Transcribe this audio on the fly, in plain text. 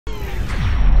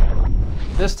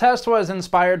This test was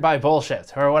inspired by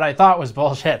bullshit, or what I thought was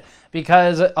bullshit,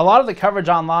 because a lot of the coverage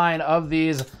online of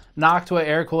these Noctua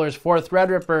air coolers for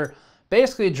Threadripper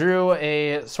basically drew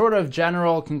a sort of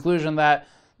general conclusion that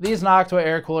these Noctua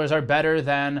air coolers are better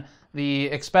than the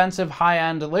expensive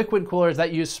high-end liquid coolers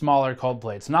that use smaller cold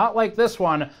plates. Not like this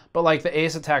one, but like the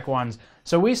Asetek ones.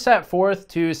 So we set forth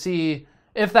to see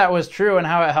if that was true and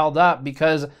how it held up,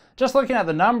 because just looking at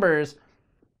the numbers,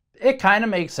 it kind of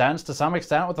makes sense to some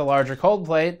extent with a larger cold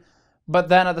plate, but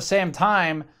then at the same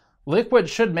time, liquid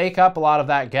should make up a lot of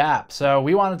that gap. So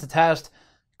we wanted to test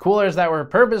coolers that were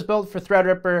purpose-built for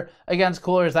Threadripper against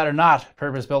coolers that are not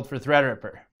purpose-built for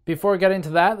Threadripper. Before getting to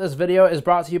that, this video is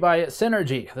brought to you by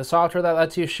Synergy, the software that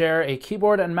lets you share a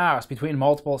keyboard and mouse between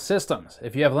multiple systems.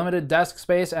 If you have limited desk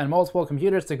space and multiple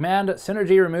computers to command,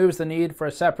 Synergy removes the need for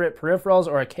separate peripherals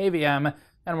or a KVM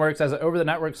and works as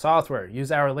over-the-network software.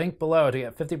 Use our link below to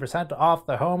get 50% off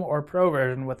the Home or Pro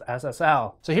version with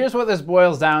SSL. So here's what this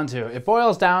boils down to. It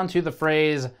boils down to the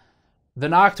phrase, the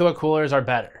Noctua coolers are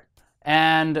better.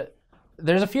 And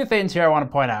there's a few things here I want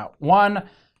to point out. One,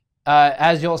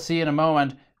 as you'll see in a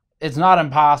moment, it's not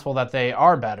impossible that they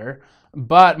are better,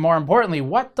 but more importantly,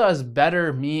 what does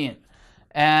better mean?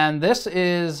 And this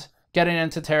is getting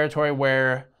into territory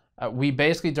where we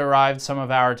basically derived some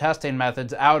of our testing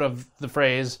methods out of the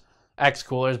phrase X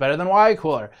cooler is better than Y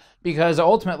cooler, because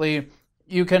ultimately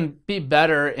you can be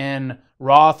better in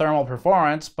raw thermal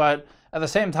performance, but at the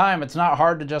same time, it's not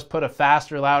hard to just put a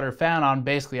faster, louder fan on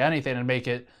basically anything and make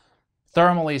it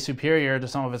thermally superior to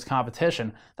some of its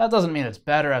competition. That doesn't mean it's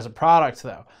better as a product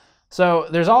though. So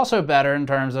there's also better in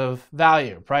terms of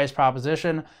value, price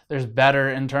proposition. There's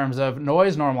better in terms of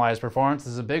noise normalized performance.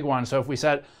 This is a big one. So if we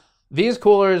set these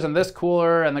coolers and this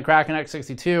cooler and the Kraken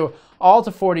X62 all to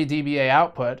 40 dBA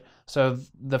output, so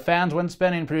the fans when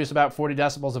spinning produce about 40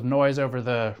 decibels of noise over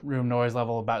the room noise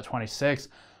level of about 26.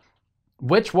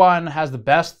 Which one has the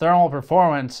best thermal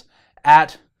performance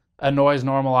at a noise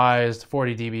normalized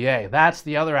 40 dBA? That's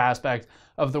the other aspect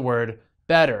of the word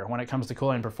better when it comes to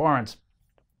cooling performance.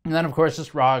 And then of course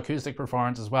just raw acoustic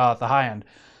performance as well at the high end.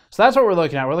 So that's what we're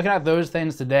looking at. We're looking at those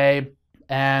things today,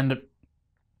 and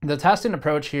the testing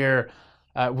approach here,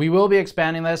 we will be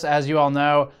expanding this. As you all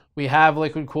know, we have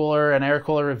liquid cooler and air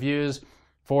cooler reviews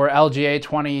for LGA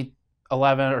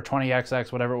 2011 or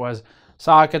 20XX, whatever it was,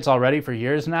 sockets already for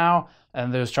years now,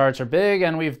 and those charts are big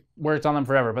and we've worked on them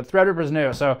forever. But Threadripper's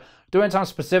new, so doing some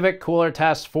specific cooler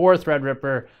tests for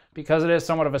Threadripper because it is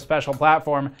somewhat of a special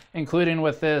platform, including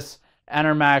with this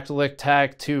Enermax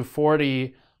Liqtech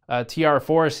 240 TR4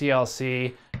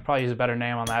 CLC. Probably use a better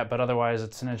name on that, but otherwise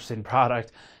it's an interesting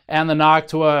product. And the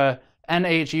Noctua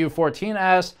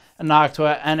NHU14S and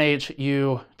Noctua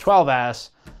NHU12S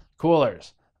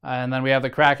coolers. And then we have the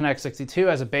Kraken X62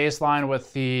 as a baseline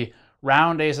with the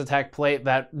round Asetek plate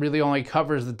that really only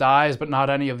covers the dies but not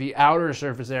any of the outer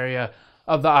surface area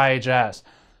of the IHS.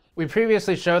 We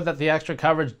previously showed that the extra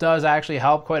coverage does actually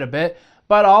help quite a bit,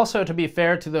 but also to be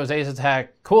fair to those Asetek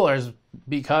coolers,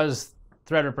 because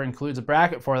Threadripper includes a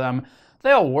bracket for them,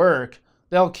 they'll work.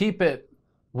 They'll keep it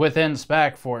within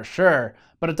spec for sure,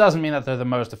 but it doesn't mean that they're the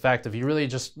most effective. You really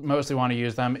just mostly want to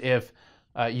use them if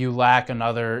you lack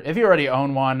another, if you already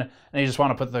own one and you just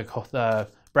want to put the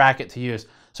bracket to use.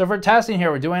 So for testing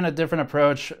here, we're doing a different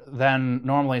approach than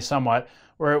normally somewhat,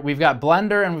 where we've got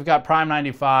Blender and we've got Prime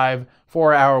 95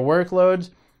 for our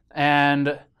workloads,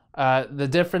 and the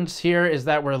difference here is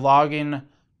that we're logging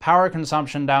power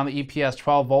consumption down the EPS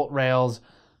 12 volt rails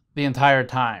the entire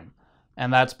time.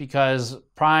 And that's because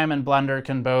Prime and Blender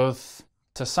can both,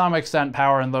 to some extent,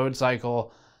 power and load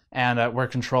cycle, and we're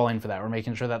controlling for that. We're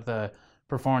making sure that the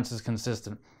performance is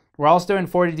consistent. We're also doing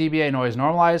 40 dBA noise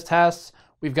normalized tests.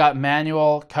 We've got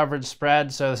manual coverage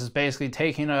spread, so this is basically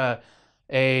taking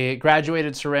a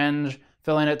graduated syringe,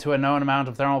 filling it to a known amount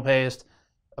of thermal paste,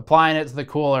 applying it to the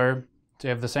cooler, so you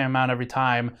have the same amount every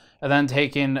time, and then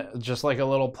taking just like a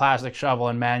little plastic shovel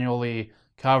and manually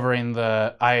covering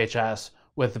the IHS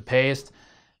with the paste.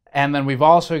 And then we've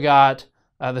also got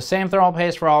the same thermal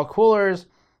paste for all coolers.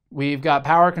 We've got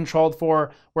power controlled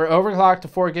for, we're overclocked to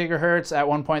 4 gigahertz at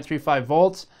 1.35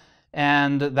 volts.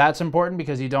 And that's important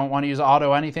because you don't want to use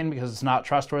auto anything because it's not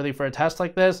trustworthy for a test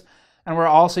like this. And we're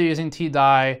also using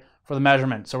T-die for the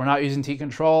measurement. So we're not using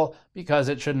T-control because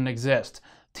it shouldn't exist.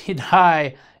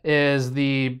 T-die is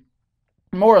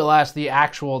more or less the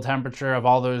actual temperature of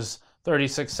all those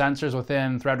 36 sensors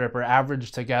within Threadripper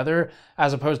averaged together,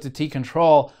 as opposed to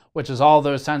T-control, which is all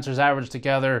those sensors averaged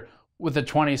together with a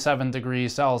 27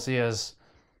 degrees Celsius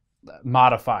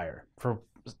modifier for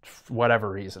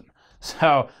whatever reason.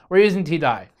 So we're using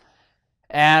T-die.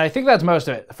 And I think that's most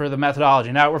of it for the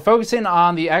methodology. Now we're focusing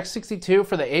on the X62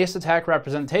 for the Asetek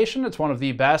representation. It's one of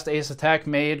the best Asetek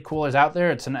made coolers out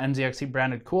there. It's an NZXT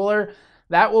branded cooler.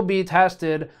 That will be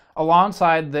tested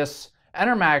alongside this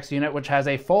Enermax unit, which has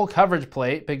a full coverage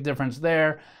plate, big difference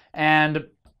there. And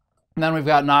then we've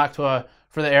got Noctua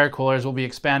for the air coolers. We'll be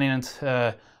expanding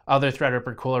into other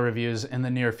Threadripper cooler reviews in the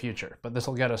near future, but this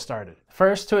will get us started.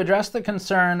 First, to address the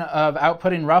concern of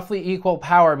outputting roughly equal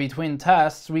power between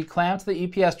tests, we clamped the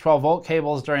EPS 12-volt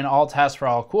cables during all tests for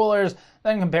all coolers,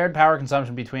 then compared power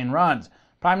consumption between runs.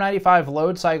 Prime 95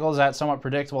 load cycles at somewhat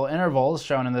predictable intervals,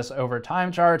 shown in this over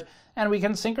time chart, and we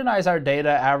can synchronize our data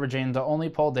averaging to only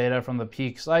pull data from the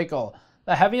peak cycle.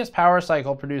 The heaviest power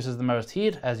cycle produces the most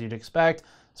heat, as you'd expect,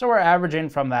 so we're averaging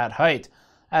from that height.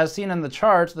 As seen in the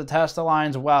chart, the test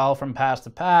aligns well from pass to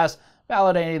pass,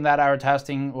 validating that our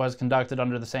testing was conducted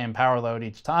under the same power load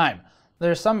each time.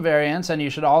 There's some variance, and you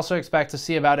should also expect to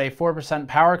see about a 4%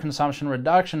 power consumption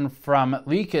reduction from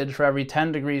leakage for every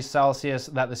 10 degrees Celsius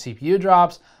that the CPU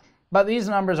drops, but these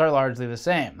numbers are largely the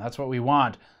same. That's what we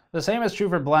want. The same is true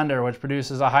for Blender, which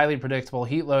produces a highly predictable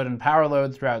heat load and power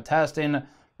load throughout testing.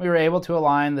 We were able to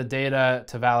align the data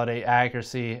to validate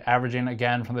accuracy, averaging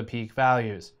again from the peak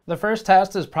values. The first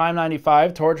test is Prime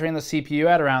 95 torturing the CPU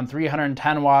at around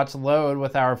 310 watts load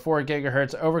with our 4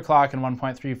 GHz overclock and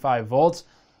 1.35 volts,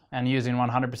 and using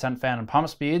 100% fan and pump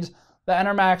speeds. The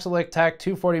Enermax Liqtech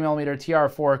 240mm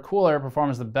TR4 cooler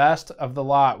performs the best of the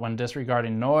lot when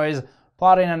disregarding noise,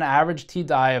 plotting an average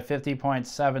T-die of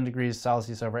 50.7 degrees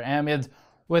Celsius over ambient,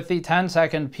 with the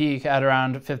 10-second peak at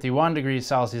around 51 degrees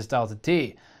Celsius delta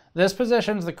T. This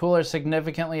positions the cooler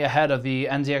significantly ahead of the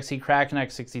NZXT Kraken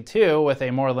X62 with a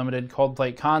more limited cold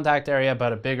plate contact area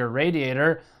but a bigger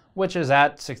radiator, which is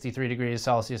at 63 degrees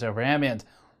Celsius over ambient.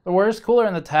 The worst cooler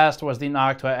in the test was the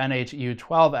Noctua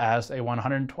NH-U12S, a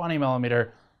 120mm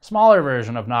smaller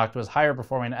version of Noctua's higher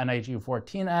performing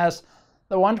NH-U14S.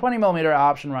 The 120mm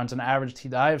option runs an average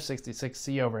T-die of 66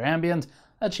 C over ambient,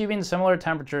 achieving similar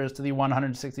temperatures to the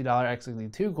 $160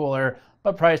 X62 cooler,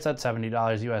 but priced at $70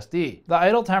 USD. The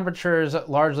idle temperatures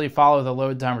largely follow the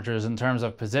load temperatures in terms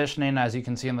of positioning, as you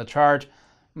can see in the chart,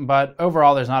 but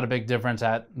overall there's not a big difference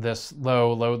at this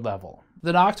low load level.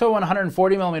 The Noctua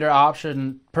 140mm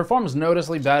option performs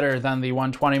noticeably better than the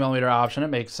 120mm option. It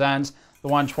makes sense. The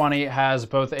 120 has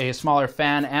both a smaller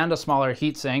fan and a smaller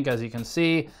heatsink, as you can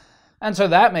see, and so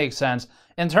that makes sense.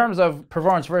 In terms of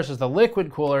performance versus the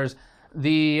liquid coolers,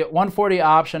 the 140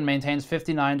 option maintains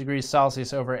 59 degrees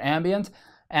Celsius over ambient,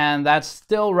 and that's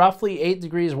still roughly 8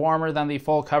 degrees warmer than the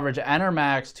full coverage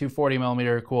Enermax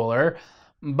 240mm cooler,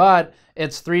 but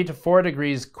it's 3 to 4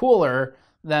 degrees cooler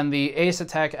than the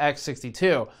Asetek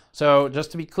X62. So just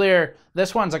to be clear,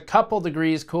 this one's a couple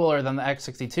degrees cooler than the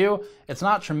X62. It's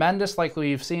not tremendous like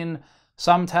we've seen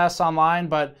some tests online,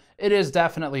 but it is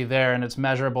definitely there and it's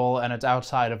measurable and it's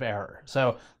outside of error.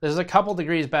 So this is a couple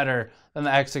degrees better than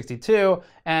the X62,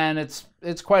 and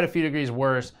it's quite a few degrees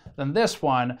worse than this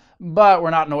one, but we're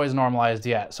not noise normalized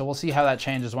yet. So we'll see how that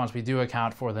changes once we do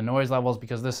account for the noise levels,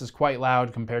 because this is quite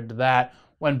loud compared to that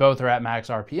when both are at max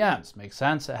RPMs. Makes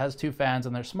sense, it has 2 fans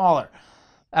and they're smaller.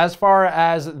 As far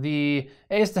as the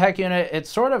Asetek unit, it's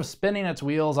sort of spinning its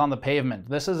wheels on the pavement.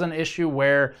 This is an issue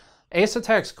where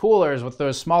Asetek's coolers with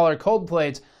those smaller cold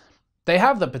plates, they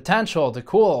have the potential to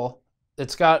cool.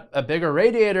 It's got a bigger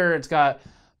radiator, it's got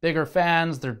bigger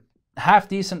fans, they're half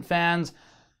decent fans.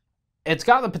 It's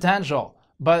got the potential,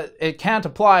 but it can't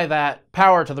apply that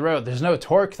power to the road. There's no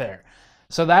torque there.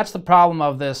 So that's the problem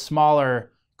of this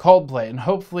smaller cold plate. And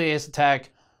hopefully Asetek,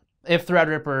 if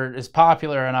Threadripper is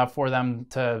popular enough for them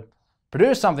to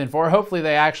produce something for, hopefully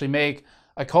they actually make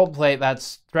a cold plate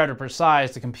that's Threadripper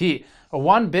size to compete. But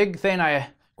one big thing I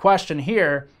question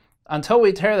here, until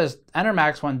we tear this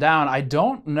Enermax one down, I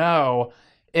don't know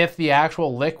if the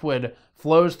actual liquid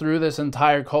flows through this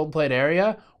entire cold plate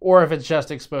area or if it's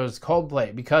just exposed cold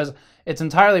plate, because it's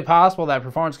entirely possible that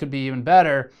performance could be even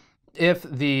better if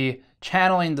the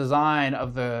channeling design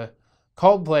of the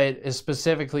cold plate is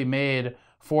specifically made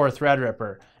for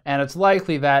Threadripper. And it's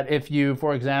likely that if you,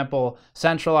 for example,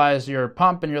 centralize your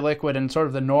pump and your liquid in sort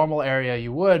of the normal area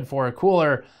you would for a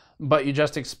cooler, but you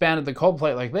just expanded the cold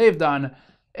plate like they've done,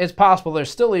 it's possible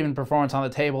there's still even performance on the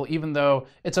table, even though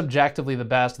it's objectively the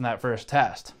best in that first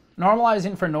test.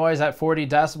 Normalizing for noise at 40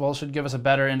 decibels should give us a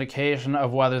better indication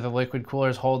of whether the liquid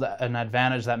coolers hold an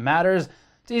advantage that matters.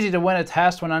 It's easy to win a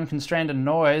test when unconstrained in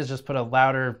noise, just put a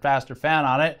louder, faster fan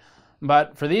on it.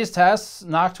 But for these tests,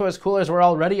 Noctua's coolers were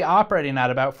already operating at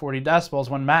about 40 decibels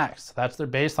when maxed. That's their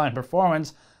baseline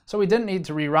performance, so we didn't need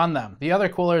to rerun them. The other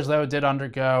coolers, though, did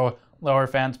undergo lower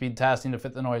fan speed testing to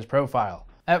fit the noise profile.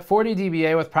 At 40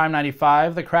 dBA with Prime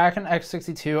 95, the Kraken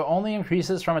X62 only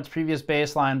increases from its previous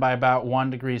baseline by about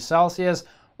 1 degree Celsius.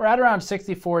 We're at around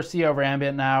 64 C over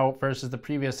ambient now versus the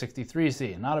previous 63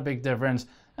 C. Not a big difference,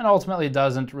 and ultimately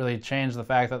doesn't really change the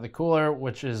fact that the cooler,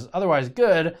 which is otherwise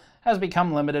good, has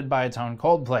become limited by its own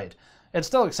cold plate. It's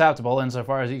still acceptable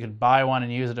insofar as you could buy one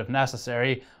and use it if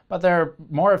necessary, but there are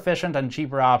more efficient and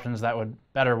cheaper options that would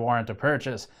better warrant a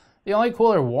purchase. The only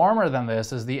cooler warmer than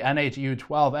this is the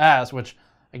NHU12S, which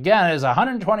again is a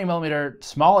 120mm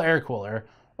small air cooler,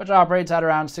 which operates at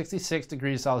around 66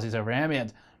 degrees Celsius over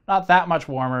ambient. Not that much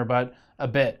warmer, but a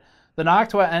bit. The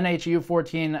Noctua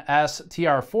NHU14S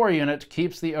TR4 unit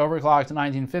keeps the overclocked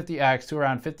 1950X to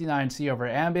around 59 C over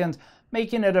ambient,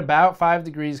 making it about 5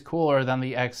 degrees cooler than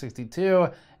the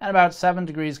X62 and about 7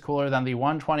 degrees cooler than the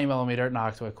 120mm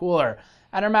Noctua cooler.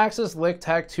 Enermax's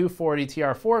Liqtech 240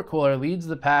 TR4 cooler leads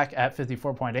the pack at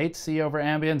 54.8 C over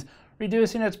ambient,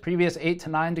 reducing its previous 8 to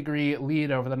 9 degree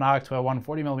lead over the Noctua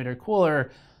 140mm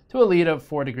cooler to a lead of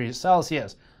 4 degrees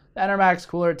Celsius. The Enermax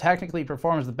cooler technically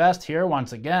performs the best here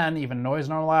once again, even noise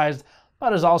normalized,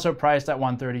 but is also priced at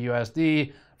 $130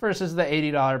 USD versus the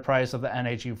 $80 price of the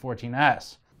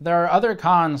NHU14S. There are other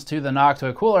cons to the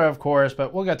Noctua cooler, of course,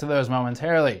 but we'll get to those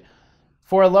momentarily.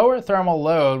 For a lower thermal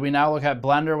load, we now look at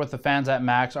blender with the fans at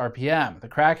max RPM. The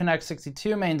Kraken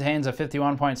X62 maintains a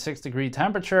 51.6 degree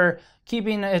temperature,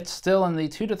 keeping it still in the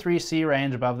 2 to 3 C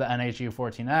range above the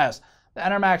NHU14S. The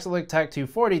Enermax Liqtech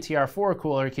 240 TR4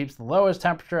 cooler keeps the lowest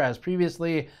temperature as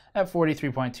previously at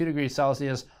 43.2 degrees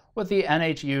Celsius, with the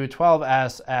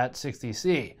NHU12S at 60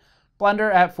 C.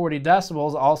 Blender at 40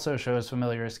 decibels also shows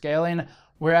familiar scaling.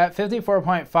 We're at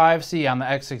 54.5 C on the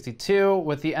X62,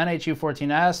 with the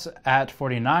NHU14S at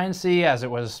 49 C, as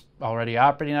it was already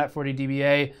operating at 40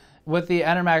 dBA, with the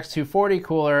Enermax 240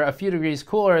 cooler a few degrees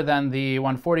cooler than the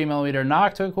 140mm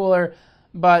Noctua cooler,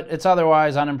 but it's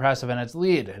otherwise unimpressive in its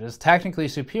lead. It is technically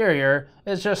superior,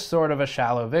 it's just sort of a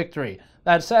shallow victory.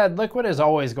 That said, liquid is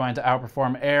always going to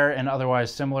outperform air in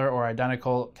otherwise similar or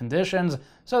identical conditions,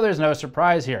 so there's no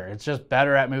surprise here. It's just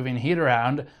better at moving heat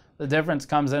around. The difference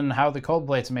comes in how the cold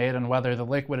plate's made and whether the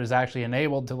liquid is actually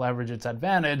enabled to leverage its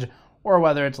advantage, or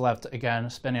whether it's left, again,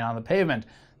 spinning on the pavement.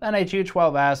 The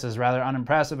NHU12S is rather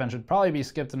unimpressive and should probably be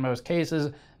skipped in most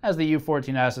cases, as the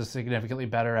U14S is significantly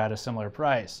better at a similar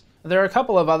price. There are a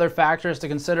couple of other factors to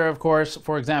consider, of course.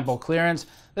 For example, clearance.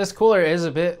 This cooler is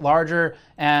a bit larger,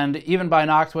 and even by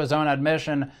Noctua's own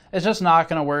admission, it's just not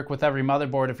going to work with every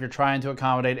motherboard if you're trying to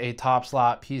accommodate a top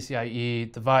slot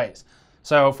PCIe device.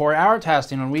 So for our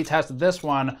testing, when we tested this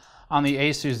one on the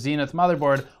Asus Zenith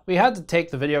motherboard, we had to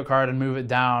take the video card and move it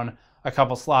down a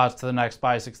couple slots to the next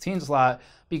by 16 slot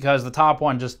because the top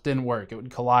one just didn't work. It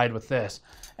would collide with this.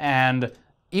 And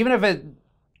even if it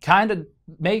kind of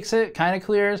makes it, kind of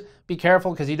clears, be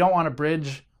careful because you don't want to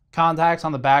bridge contacts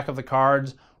on the back of the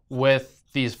cards with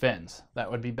these fins. That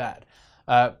would be bad.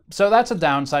 So that's a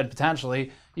downside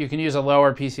potentially. You can use a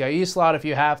lower PCIe slot if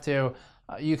you have to.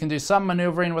 You can do some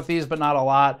maneuvering with these, but not a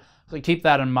lot, so keep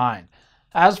that in mind.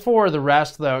 As for the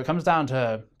rest, though, it comes down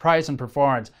to price and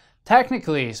performance.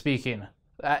 Technically speaking,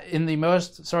 in the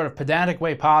most sort of pedantic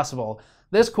way possible,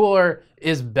 this cooler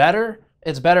is better.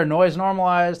 It's better noise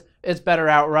normalized. It's better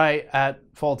outright at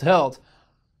full tilt,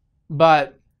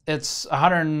 but it's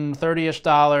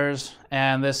 $130-ish,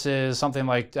 and this is something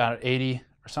like 80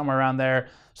 or somewhere around there.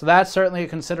 So that's certainly a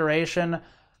consideration.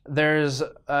 There's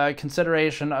a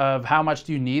consideration of how much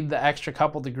do you need the extra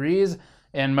couple degrees.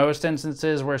 In most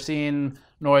instances, we're seeing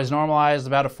noise normalized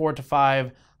about a 4 to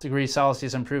 5 degrees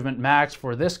Celsius improvement max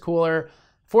for this cooler.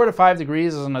 4 to 5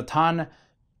 degrees isn't a ton.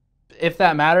 If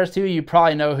that matters to you, you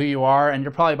probably know who you are, and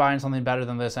you're probably buying something better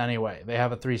than this anyway. They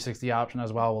have a 360 option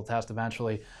as well, we'll test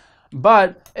eventually.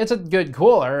 But it's a good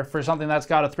cooler for something that's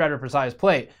got a Threadripper size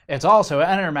plate. It's also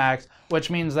Enermax, which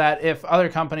means that if other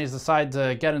companies decide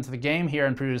to get into the game here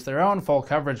and produce their own full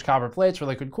coverage copper plates for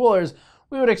liquid coolers,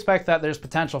 we would expect that there's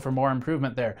potential for more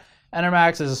improvement there.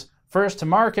 Enermax is first to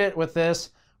market with this,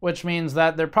 which means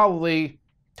that they're probably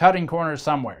cutting corners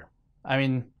somewhere. I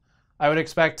mean, I would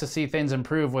expect to see things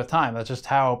improve with time. That's just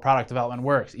how product development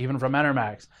works, even from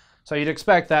Enermax. So you'd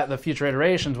expect that the future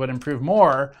iterations would improve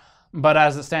more, but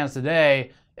as it stands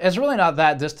today, it's really not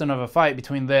that distant of a fight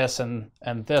between this and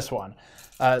this one.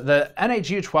 The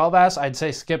NHU12S, I'd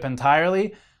say skip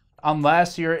entirely,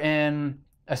 unless you're in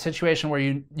a situation where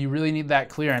you really need that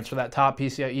clearance for that top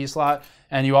PCIe slot,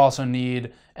 and you also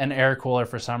need an air cooler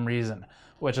for some reason,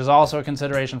 which is also a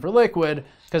consideration for liquid,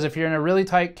 because if you're in a really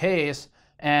tight case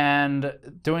and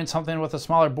doing something with a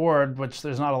smaller board, which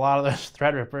there's not a lot of those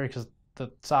Threadripper because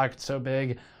the socket's so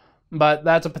big, but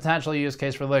that's a potential use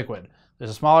case for liquid. There's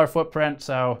a smaller footprint,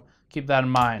 so keep that in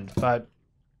mind. But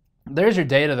there's your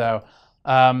data, though.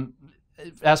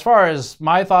 As far as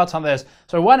my thoughts on this,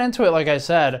 so I went into it, like I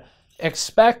said,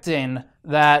 expecting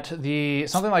that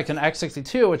something like an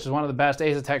X62, which is one of the best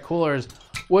Asetek coolers,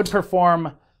 would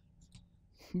perform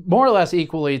more or less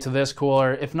equally to this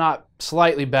cooler, if not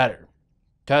slightly better,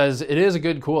 because it is a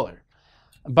good cooler.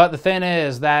 But the thing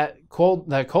is that cold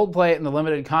plate in the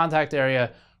limited contact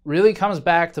area really comes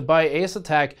back to bite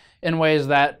Asetek in ways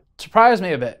that surprise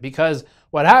me a bit, because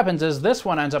what happens is this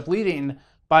one ends up leading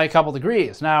by a couple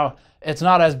degrees. Now, it's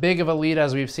not as big of a lead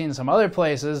as we've seen some other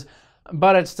places,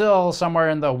 but it's still somewhere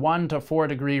in the 1 to 4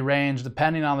 degree range,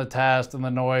 depending on the test and the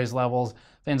noise levels,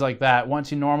 things like that.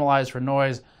 Once you normalize for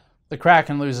noise, the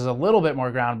Kraken loses a little bit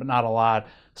more ground, but not a lot.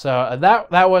 So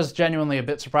that was genuinely a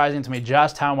bit surprising to me,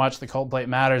 just how much the cold plate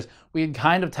matters. We had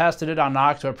kind of tested it on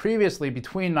Noctua previously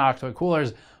between Noctua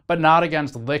coolers, but not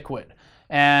against liquid.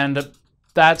 And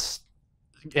that's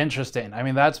interesting. I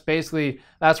mean, that's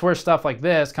where stuff like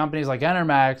this, companies like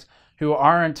Enermax, who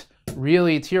aren't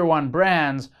really tier 1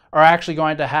 brands, are actually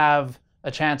going to have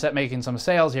a chance at making some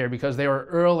sales here, because they were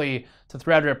early to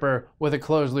Threadripper with a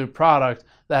closed loop product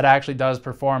that actually does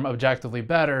perform objectively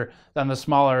better than the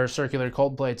smaller circular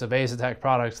cold plates of Asetek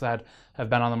products that have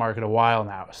been on the market a while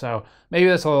now. So maybe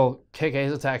this will kick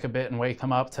Asetek a bit and wake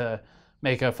them up to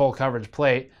make a full coverage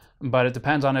plate, but it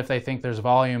depends on if they think there's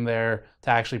volume there to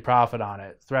actually profit on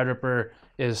it. Threadripper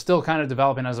is still kind of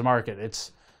developing as a market.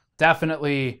 It's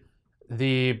definitely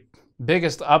the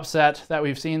biggest upset that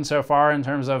we've seen so far in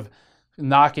terms of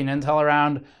knocking Intel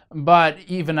around, but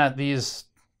even at these,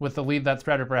 with the lead that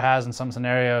Threadripper has in some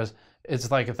scenarios, it's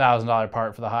like $1,000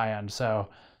 part for the high end. So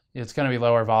it's going to be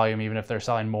lower volume even if they're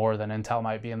selling more than Intel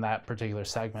might be in that particular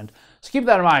segment. So keep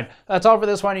that in mind. That's all for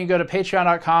this one. You can go to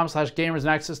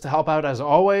patreon.com/gamersnexus to help out as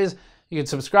always. You can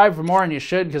subscribe for more, and you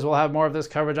should, because we'll have more of this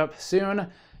coverage up soon.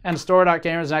 And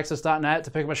store.gamersnexus.net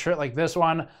to pick up a shirt like this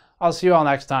one. I'll see you all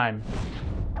next time.